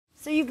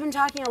So you've been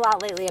talking a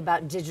lot lately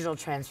about digital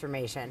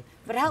transformation,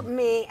 but help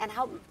me and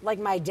help like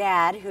my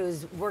dad who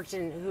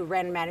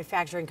ran a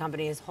manufacturing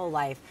company his whole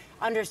life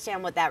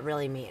understand what that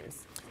really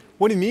means.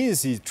 What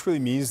it truly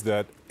means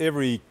that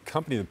every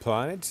company on the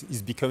planet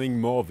is becoming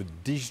more of a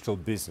digital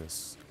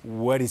business.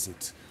 What is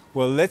it?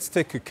 Well, let's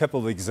take a couple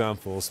of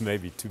examples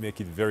maybe to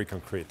make it very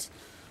concrete.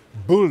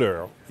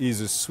 Billionaire is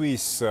a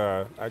Swiss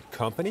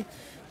company,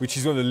 which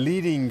is one of the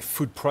leading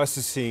food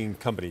processing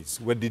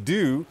companies. What they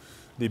do,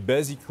 they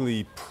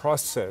basically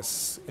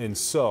process and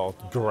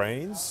sort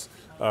grains,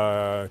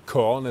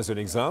 corn as an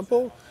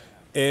example,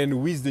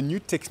 and with the new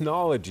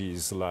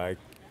technologies like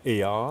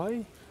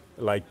AI,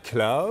 like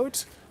cloud,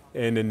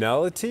 and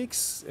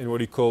analytics, and what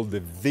we call the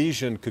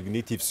vision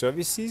cognitive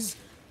services,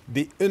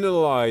 they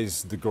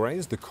analyze the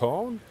grains, the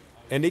corn,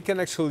 and they can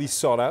actually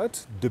sort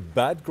out the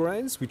bad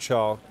grains, which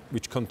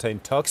contain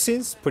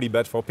toxins, pretty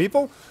bad for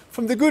people,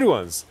 from the good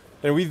ones.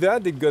 And with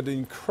that, they've got an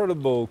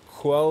incredible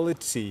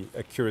quality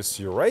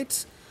accuracy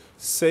rate,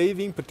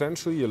 saving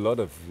potentially a lot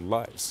of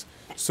lives.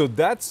 So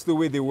that's the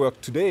way they work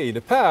today. In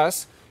the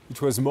past,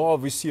 it was more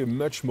obviously a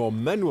much more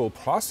manual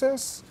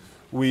process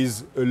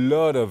with a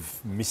lot of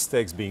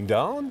mistakes being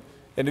done,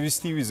 and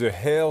obviously with a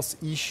health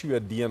issue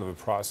at the end of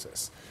the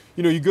process.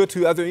 You know, you go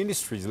to other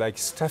industries like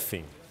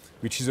staffing,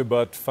 which is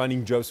about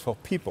finding jobs for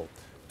people.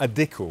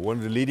 Adecco, one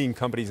of the leading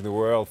companies in the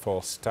world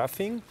for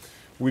staffing,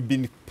 we've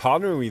been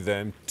partnering with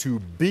them to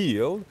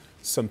build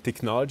some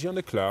technology on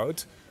the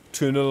cloud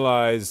to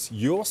analyze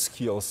your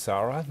skills,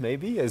 Sara,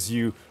 maybe, as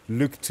you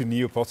look to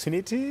new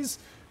opportunities,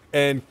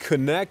 and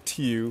connect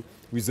you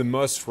with the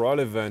most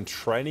relevant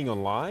training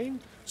online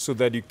so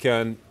that you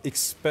can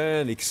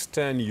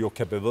extend your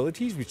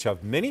capabilities, which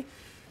have many,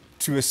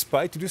 to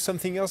aspire to do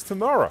something else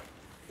tomorrow,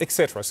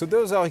 etc. So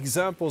those are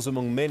examples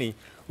among many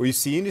where you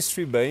see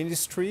industry by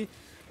industry,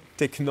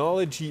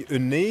 technology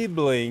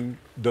enabling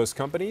those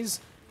companies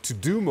to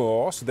do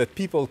more so that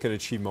people can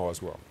achieve more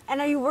as well.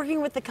 And are you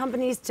working with the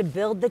companies to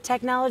build the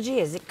technology?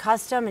 Is it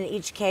custom in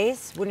each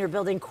case when you're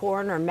building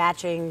corn or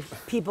matching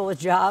people with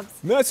jobs?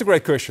 No, that's a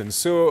great question.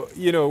 So,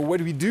 you know,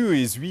 what we do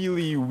is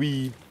really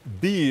we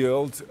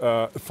build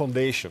a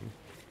foundation,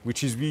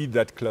 which is really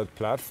that cloud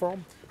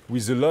platform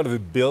with a lot of the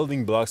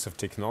building blocks of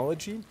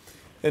technology.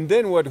 And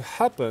then what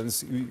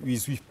happens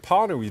is we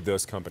partner with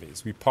those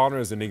companies. We partner,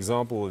 as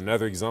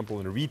another example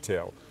in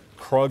retail,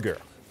 Kroger,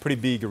 pretty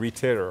big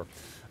retailer.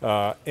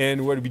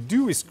 And what we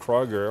do is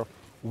Kroger,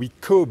 we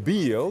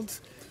co-build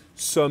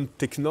some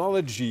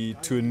technology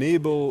to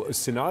enable a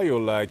scenario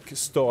like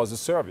store as a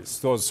service.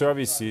 Store as a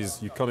service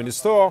is you come in the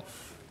store,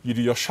 you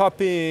do your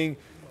shopping,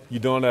 you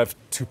don't have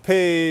to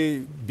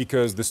pay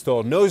because the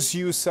store knows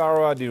you,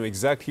 Sara, they know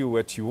exactly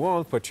what you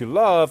want, what you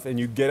love, and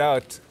you get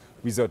out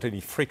without any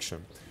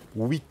friction.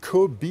 We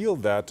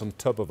co-build that on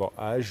top of our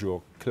Azure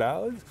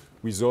cloud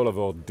with all of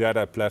our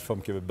data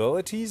platform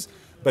capabilities.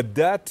 But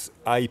that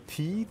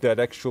IP, that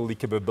actually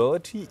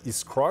capability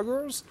is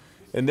Kroger's.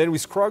 And then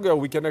with Kroger,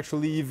 we can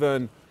actually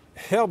even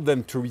help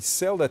them to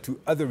resell that to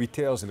other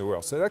retailers in the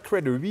world. So that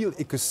creates a real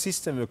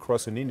ecosystem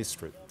across an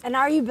industry. And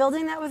are you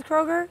building that with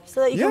Kroger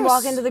so that you can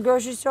walk into the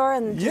grocery store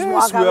and just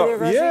walk out with your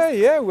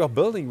groceries? Yeah, we're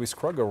building with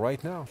Kroger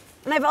right now.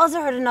 And I've also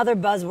heard another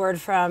buzzword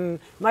from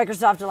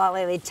Microsoft a lot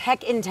lately,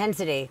 tech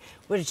intensity,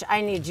 which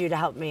I need you to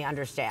help me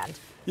understand.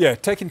 Yeah,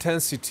 tech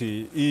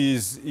intensity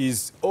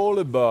is all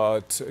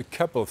about a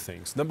couple of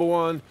things. Number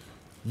one,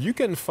 you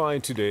can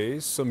find today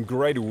some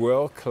great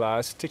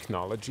world-class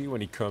technology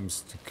when it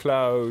comes to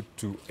cloud,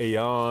 to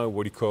AI,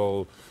 what you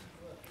call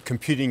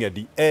computing at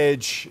the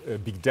edge,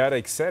 big data,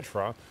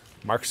 etc.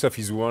 Microsoft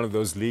is one of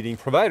those leading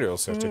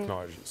providers of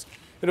technologies.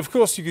 And of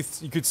course,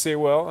 you could say,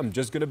 well, I'm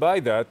just going to buy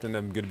that and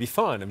I'm going to be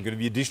fine. I'm going to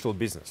be a digital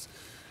business.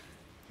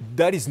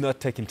 That is not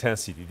tech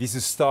intensity. This is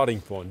a starting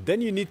point.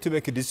 Then you need to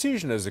make a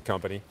decision as a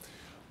company.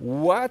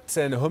 What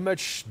and how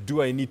much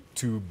do I need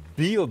to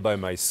build by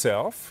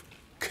myself,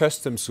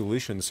 custom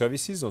solution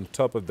services on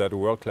top of that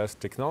world-class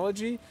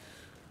technology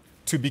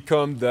to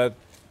become that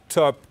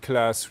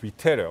top-class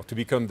retailer, to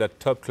become that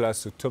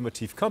top-class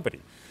automotive company?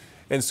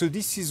 And so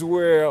this is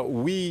where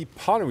we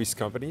partner with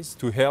companies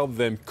to help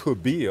them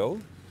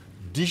co-build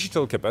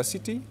digital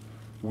capacity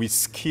with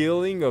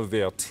skilling of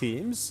their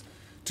teams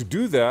to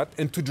do that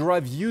and to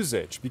drive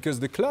usage, because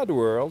the cloud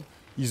world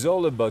is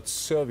all about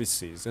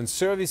services, and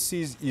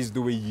services is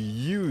the way you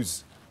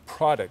use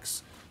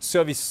products.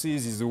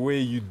 Services is the way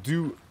you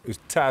do a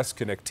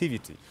task and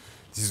activity.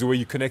 This is the way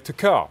you connect a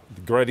car. A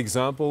great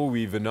example,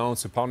 we've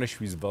announced a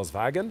partnership with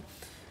Volkswagen,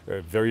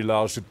 a very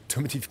large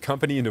automotive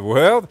company in the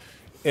world,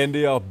 and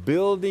they are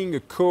building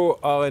a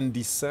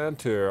co-R&D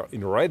center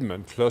in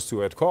Redmond, close to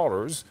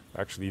headquarters,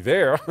 actually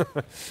there,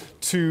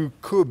 to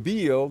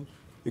co-build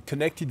a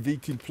connected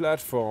vehicle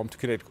platform to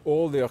connect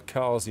all their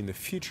cars in the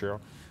future.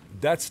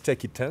 That's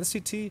tech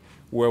intensity,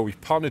 where we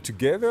partner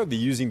together. They're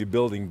using the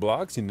building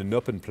blocks in an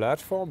open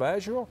platform,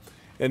 Azure,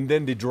 and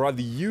then they drive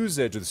the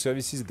usage of the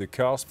services of the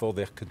cars for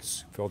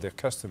their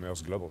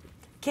customers globally.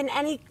 Can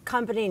any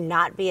company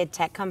not be a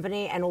tech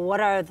company? And what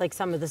are like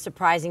some of the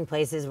surprising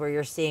places where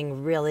you're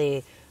seeing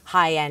really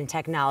high-end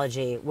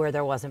technology where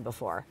there wasn't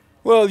before?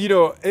 Well, you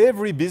know,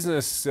 every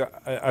business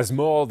has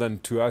more than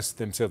to ask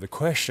themselves the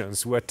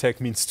questions, what tech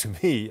means to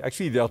me.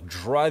 Actually, they are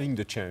driving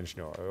the change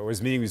now. I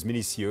was meeting with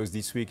many CEOs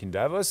this week in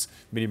Davos,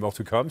 many more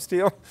to come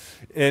still.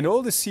 And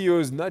all the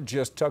CEOs not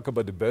just talk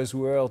about the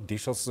buzzword,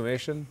 digital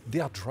transformation,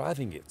 they are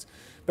driving it.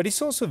 But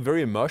it's also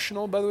very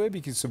emotional, by the way,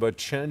 because it's about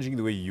changing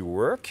the way you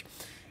work.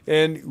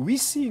 And we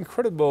see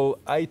incredible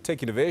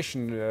high-tech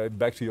innovation,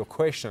 back to your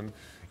question,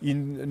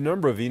 in a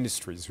number of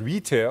industries.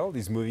 Retail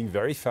is moving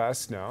very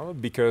fast now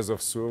because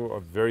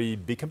of very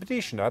big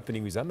competition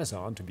happening with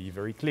Amazon, to be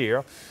very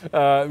clear.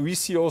 We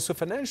see also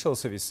financial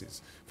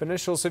services.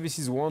 Financial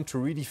services want to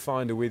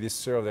redefine the way they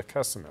serve their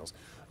customers,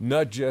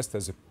 not just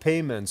as a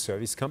payment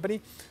service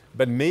company,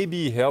 but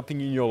maybe helping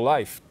in your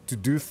life to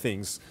do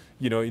things,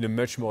 you know, in a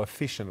much more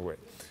efficient way.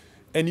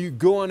 And you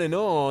go on,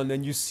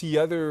 and you see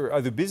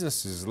other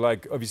businesses,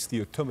 like obviously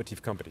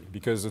automotive company,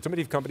 because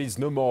automotive company is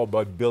no more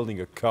about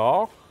building a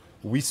car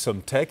with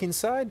some tech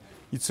inside.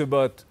 It's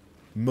about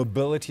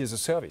mobility as a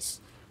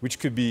service, which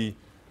could be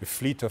a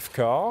fleet of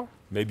car,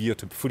 maybe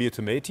fully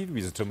automated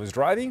with autonomous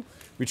driving,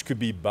 which could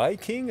be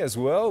biking as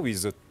well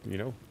with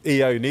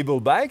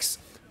AI-enabled bikes,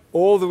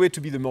 all the way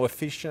to be the more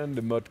efficient,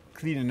 the more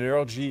clean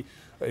energy,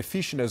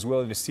 efficient as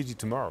well in the city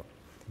tomorrow.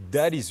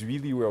 That is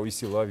really where we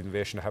see a lot of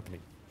innovation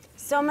happening.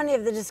 So many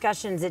of the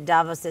discussions at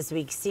Davos this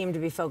week seem to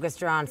be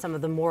focused around some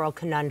of the moral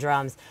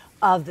conundrums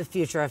of the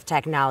future of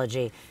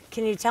technology.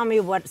 Can you tell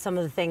me what some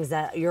of the things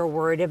that you're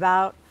worried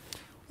about?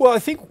 Well, I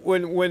think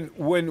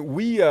when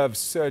we have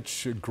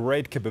such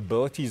great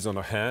capabilities on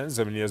our hands,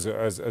 I mean, as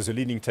a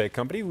leading tech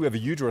company, we have a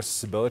huge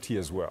responsibility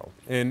as well.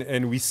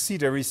 And we see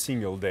it every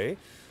single day,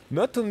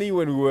 not only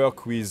when we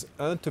work with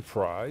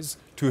enterprise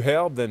to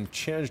help them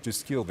change the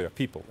skill of their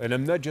people. And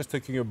I'm not just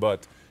talking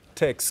about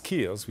tech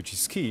skills, which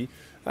is key.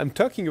 I'm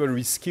talking about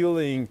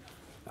reskilling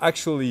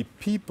actually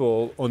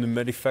people on the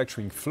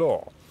manufacturing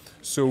floor.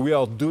 So we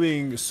are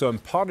doing some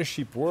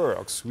partnership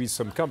works with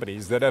some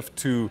companies that have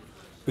to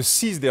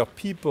assist their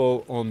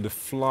people on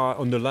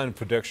the line of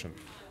production.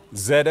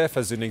 ZF,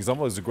 as an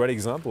example, is a great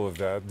example of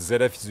that.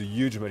 ZF is a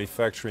huge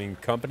manufacturing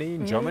company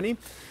in Germany.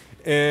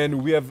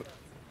 And we have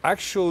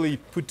actually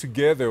put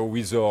together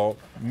with our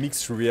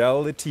mixed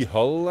reality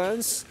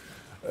HoloLens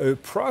a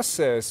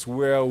process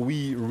where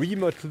they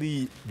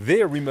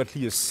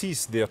remotely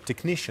assist their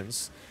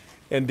technicians,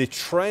 and they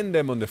train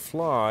them on the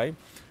fly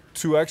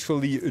to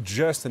actually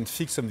adjust and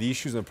fix some of the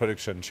issues on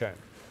production chain.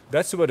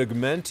 That's about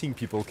augmenting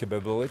people's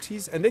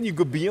capabilities. And then you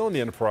go beyond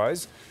the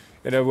enterprise.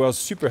 And I was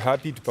super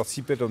happy to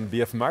participate on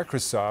behalf of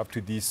Microsoft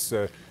to this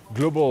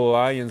Global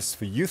Alliance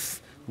for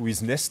Youth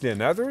with Nestle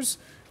and others,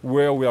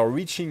 where we are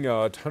reaching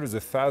out hundreds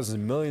of thousands,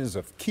 millions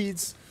of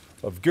kids,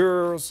 of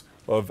girls,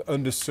 of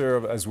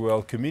underserved as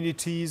well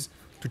communities,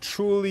 to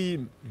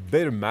truly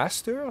better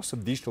master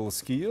some digital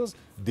skills,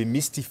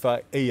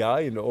 demystify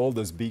AI in all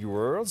those big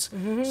words,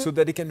 so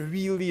that they can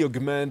really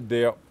augment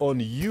their own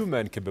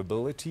human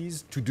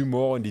capabilities to do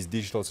more in this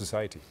digital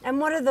society. And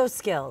what are those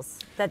skills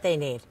that they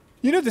need?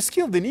 You know, the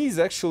skill they need is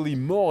actually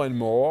more and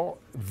more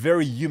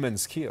very human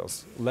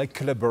skills, like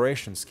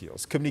collaboration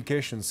skills,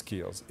 communication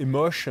skills,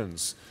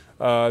 emotions,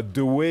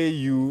 the way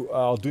you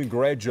are doing a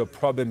great job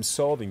problem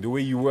solving, the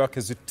way you work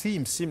as a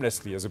team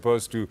seamlessly, as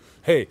opposed to,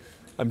 hey,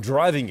 I'm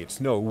driving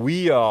it. No,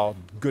 we are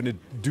going to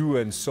do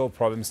and solve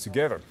problems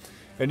together.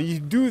 And you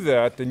do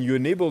that, and you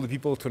enable the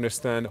people to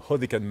understand how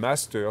they can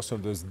master some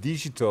of those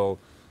digital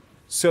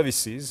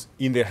services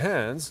in their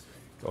hands,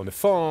 on the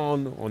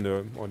phone,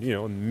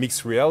 on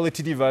mixed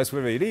reality device,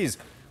 whatever it is.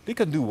 They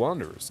can do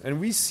wonders. And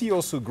we see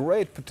also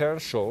great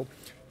potential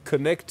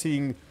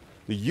connecting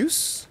the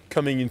youth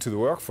coming into the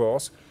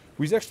workforce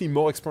with actually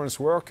more experienced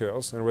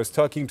workers. And I was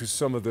talking to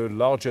some of the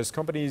largest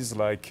companies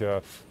like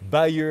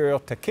Bayer,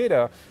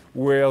 Takeda,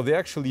 where they're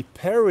actually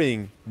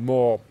pairing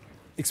more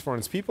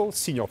experienced people,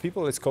 senior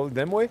people, let's call it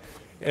that way,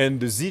 and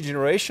the Z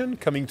generation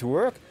coming to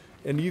work.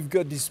 And you've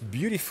got this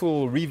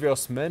beautiful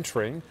reverse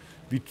mentoring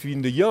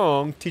between the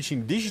young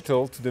teaching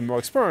digital to the more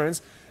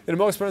experienced, and the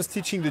more experienced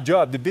teaching the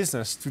job, the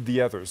business to the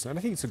others. And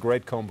I think it's a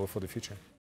great combo for the future.